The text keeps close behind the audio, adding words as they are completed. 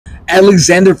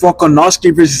Alexander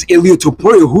Volkanovski versus Ilia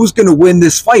Topuria. Who's going to win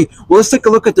this fight? Well, let's take a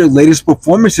look at their latest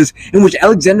performances, in which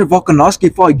Alexander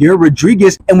Volkanovski fought Yair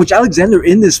Rodriguez, in which Alexander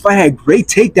in this fight had great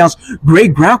takedowns,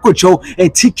 great ground control,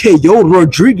 and TKO'd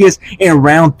Rodriguez in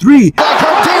round 3.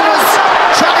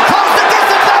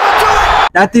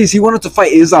 After this, he went on to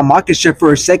fight Islam Makhachev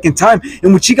for a second time,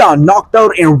 in which he got knocked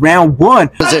out in round 1.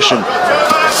 Position.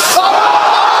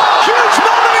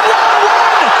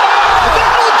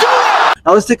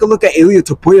 Now let's take a look at Ilia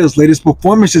Topuria's latest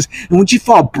performances, in which he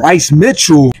fought Bryce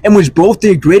Mitchell, in which both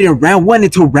did great in round 1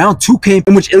 until round 2 came,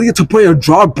 in which Ilia Topuria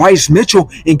dropped Bryce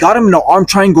Mitchell and got him in the arm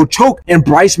triangle choke, and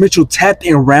Bryce Mitchell tapped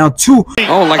in round 2.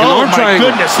 Oh, like an arm triangle.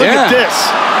 Oh my goodness, look at this.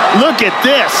 Look at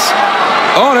this.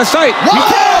 Oh, that's tight.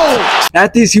 Whoa!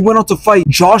 After this, he went on to fight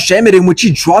Josh Emmett, in which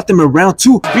he dropped him in round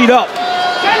 2. Beat up.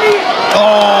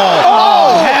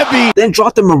 Oh, heavy. Then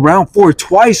dropped him in round 4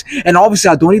 twice, and obviously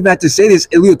I don't even have to say this,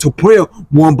 Ilia Topuria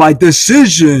won by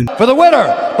decision. For the winner,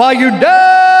 by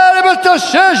unanimous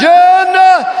decision,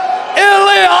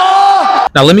 Ilia.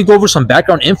 Now let me go over some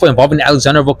background info involving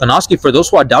Alexander Volkanovski. For those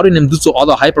who are doubting him due to all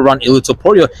the hype around Ilia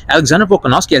Topuria, Alexander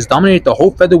Volkanovski has dominated the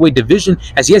whole featherweight division,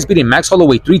 as he has beaten Max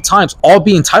Holloway 3 times, all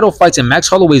being title fights, and Max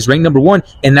Holloway is ranked number 1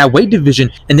 in that weight division.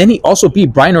 And then he also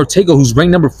beat Brian Ortega, who's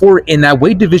ranked number 4 in that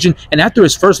weight division. And after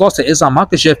his first loss to Islam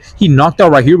Makhachev, he knocked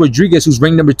out Yair Rodriguez, who's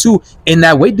ranked number 2 in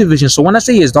that weight division. So when I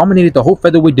say he has dominated the whole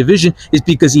featherweight division, it's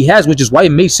because he has, which is why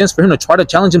it makes sense for him to try to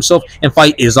challenge himself and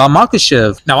fight Islam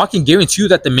Makhachev. Now I can guarantee you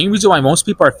that the main reason why most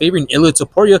people are favoring Ilia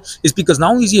Topuria is because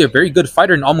not only is he a very good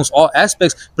fighter in almost all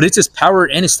aspects, but it's his power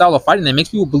and his style of fighting that makes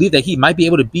people believe that he might be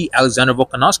able to beat Alexander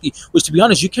Volkanovski, which, to be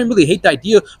honest, you can't really hate the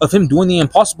idea of him doing the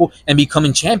impossible and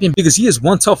becoming champion, because he is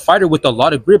one tough fighter with a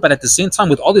lot of grit. But at the same time,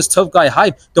 with all this tough guy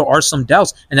hype, there are some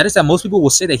doubts, and that is that most people will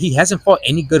say that he hasn't fought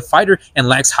any good fighter and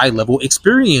lacks high level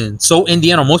experience. So in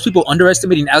the end, are most people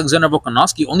underestimating Alexander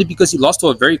Volkanovski only because he lost to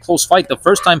a very close fight the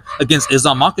first time against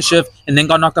Islam Makhachev and then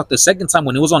got knocked out the second time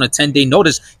when it was on a 10-day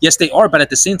notice? Yes, they are, but at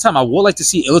the same time, I would like to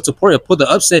see Ilia Topuria pull the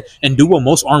upset and do what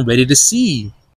most aren't ready to see.